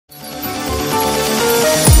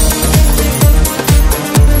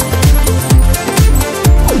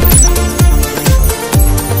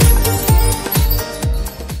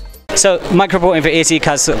So, Mike reporting for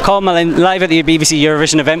ESCKAZ.com, live at the BBC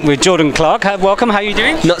Eurovision event with Jordan Clarke. Welcome, how are you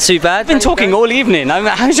doing? Not too bad. I've been talking all evening.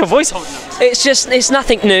 How's your voice holding up? It's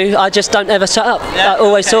nothing new. I just don't ever shut up. Yeah,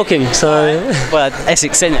 always talking. So. Well,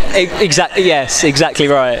 Essex, isn't it? Exactly. Yes. Exactly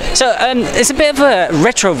right. So it's a bit of a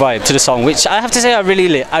retro vibe to the song, which I have to say I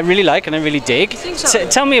really like and I really dig. So,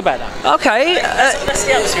 tell me about that. Okay. That's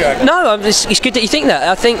the atmosphere. No, it's good that you think that.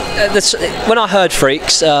 I think when I heard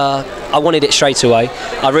Freaks, I wanted it straight away.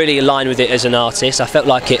 I really aligned with it as an artist. I felt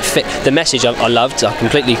like it fit the message. I loved. I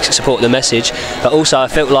completely support the message, but also I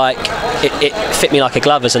felt like it fit me like a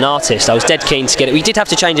glove as an artist. I was dead keen to get it. We did have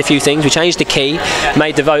to change a few things. We changed the key,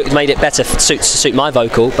 made it better to suit my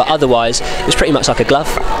vocal, but otherwise it was pretty much like a glove.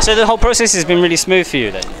 So the whole process has been really smooth for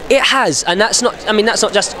you then? It has, and that's not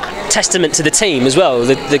just testament to the team as well.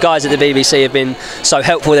 The guys at the BBC have been so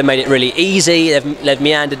helpful. They've made it really easy. They've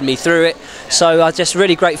meandered me through it. So I'm just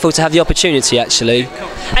really grateful to have the opportunity, actually. Cool.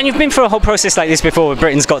 And you've been through a whole process like this before with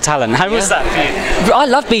Britain's Got Talent. How was that for you? I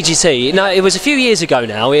love BGT. No, it was a few years ago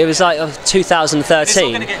now. It was like 2013. It's all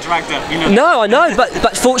going to get dragged up, you know. No, I know,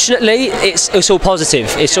 but fortunately, it's all positive.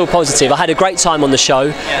 It's all positive. I had a great time on the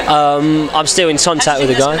show. I'm still in contact with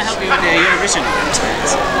the guys. Help you with the Eurovision?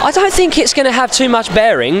 I don't think it's going to have too much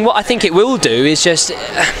bearing. What I think it will do is just.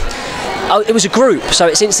 It was a group, so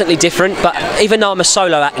it's instantly different, but even though I'm a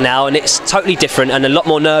solo act now and it's totally different and a lot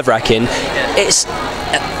more nerve-wracking, it's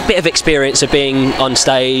a bit of experience of being on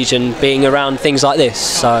stage and being around things like this.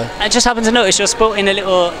 So I just happened to notice you're sporting a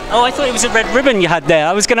little. Oh, I thought it was a red ribbon you had there.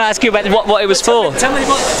 I was going to ask you about what it was for. Tell me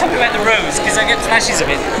about the rose, because I get flashes of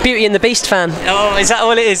it. Beauty and the Beast fan. Oh, is that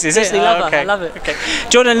all it is? Is Disney it? lover. Okay. I love it. Okay.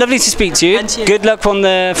 Jordan, lovely to speak to you. And to you. Good luck on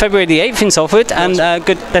the February the 8th in Salford, and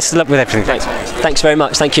best of luck with everything. Thanks very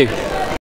much. Thank you.